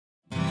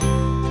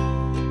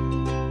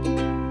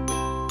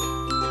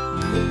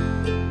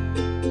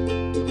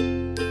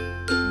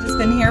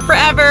been here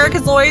forever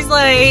because Lori's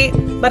late.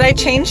 But I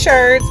changed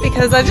shirts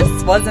because I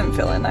just wasn't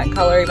feeling that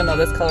color, even though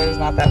this color is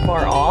not that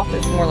far off.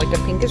 It's more like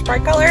a pinkish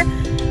bright color.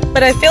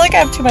 But I feel like I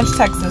have too much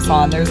Texas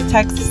on. There's a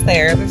Texas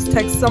there. There's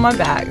Texas on my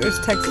back. There's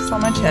Texas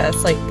on my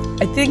chest. Like,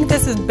 I think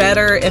this is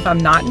better if I'm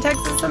not in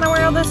Texas and I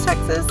wear all this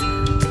Texas.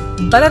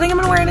 But I think I'm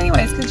gonna wear it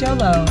anyways because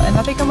YOLO. And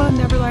I think I'm gonna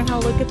never learn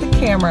how to look at the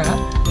camera.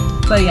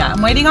 But yeah,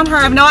 I'm waiting on her.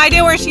 I have no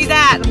idea where she's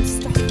at. I'm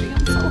starving.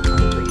 I'm so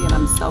hungry and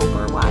I'm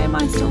sober. Why am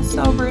I still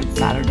sober? It's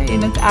Saturday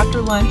and it's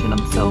after lunch and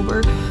I'm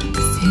sober.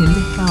 Send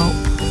help.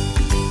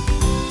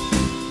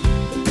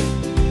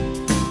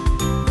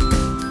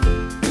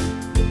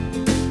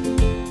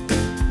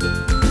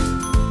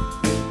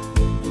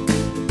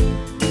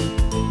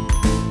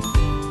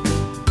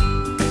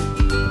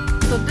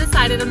 So I've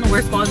decided I'm the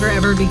worst vlogger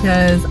ever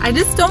because I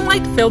just don't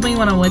like filming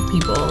when I'm with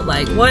people.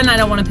 Like, one, I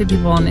don't want to put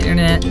people on the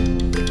internet.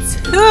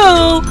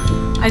 Two,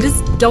 I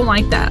just don't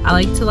like that. I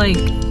like to like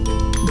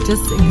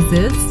just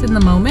exist in the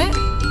moment.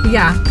 But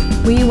yeah,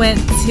 we went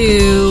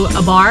to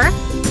a bar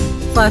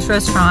 /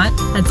 restaurant,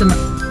 had some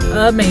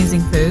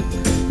amazing food.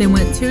 Then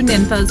went to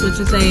Ninfa's, which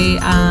is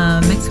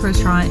a Mexican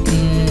restaurant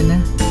in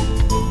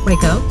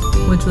Waco,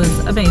 which was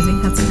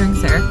amazing. Had some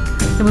drinks there.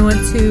 Then we went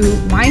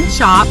to Wine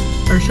Shop,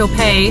 or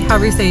Choppe,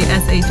 however you say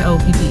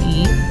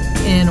S-H-O-P-P-E,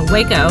 in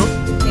Waco,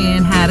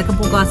 and had a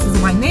couple glasses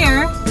of wine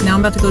there. Now I'm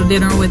about to go to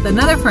dinner with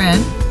another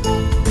friend.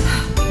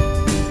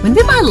 When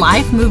did my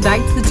life move back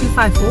to the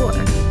 254?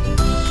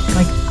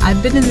 Like,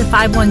 I've been in the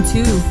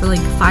 512 for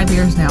like 5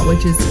 years now,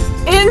 which is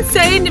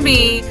insane to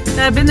me that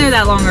I've been there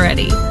that long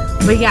already.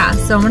 But yeah,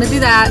 so I'm gonna do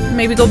that,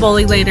 maybe go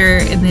bowling later,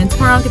 and then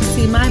tomorrow I'll get to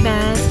see my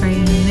best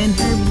friend and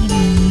her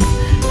baby.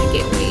 I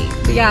can't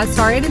wait. But yeah,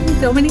 sorry I didn't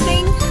film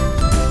anything.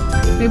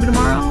 Maybe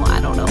tomorrow, I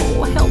don't know,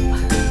 help.